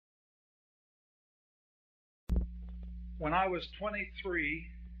When I was 23,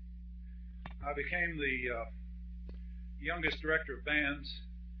 I became the youngest director of bands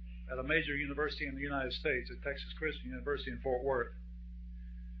at a major university in the United States, at Texas Christian University in Fort Worth.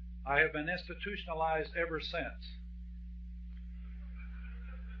 I have been institutionalized ever since.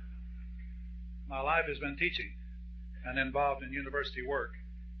 My life has been teaching and involved in university work.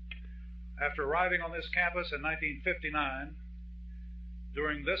 After arriving on this campus in 1959,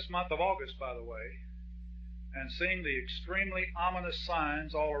 during this month of August, by the way, and seeing the extremely ominous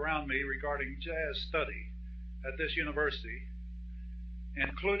signs all around me regarding jazz study at this university,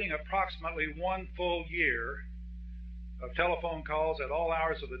 including approximately 1 full year of telephone calls at all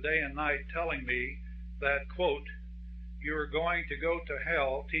hours of the day and night telling me that, quote, "You're going to go to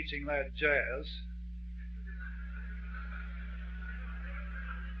hell teaching that jazz,"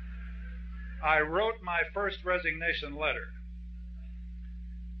 I wrote my first resignation letter.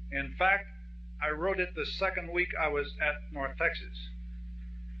 In fact, I wrote it the second week I was at North Texas.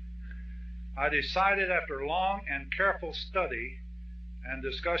 I decided after long and careful study and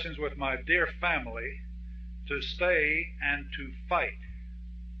discussions with my dear family to stay and to fight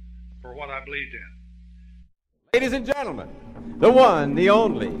for what I believed in. Ladies and gentlemen, the one, the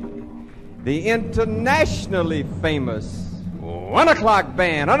only, the internationally famous 1 O'Clock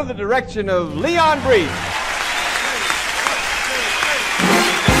Band under the direction of Leon Breeden.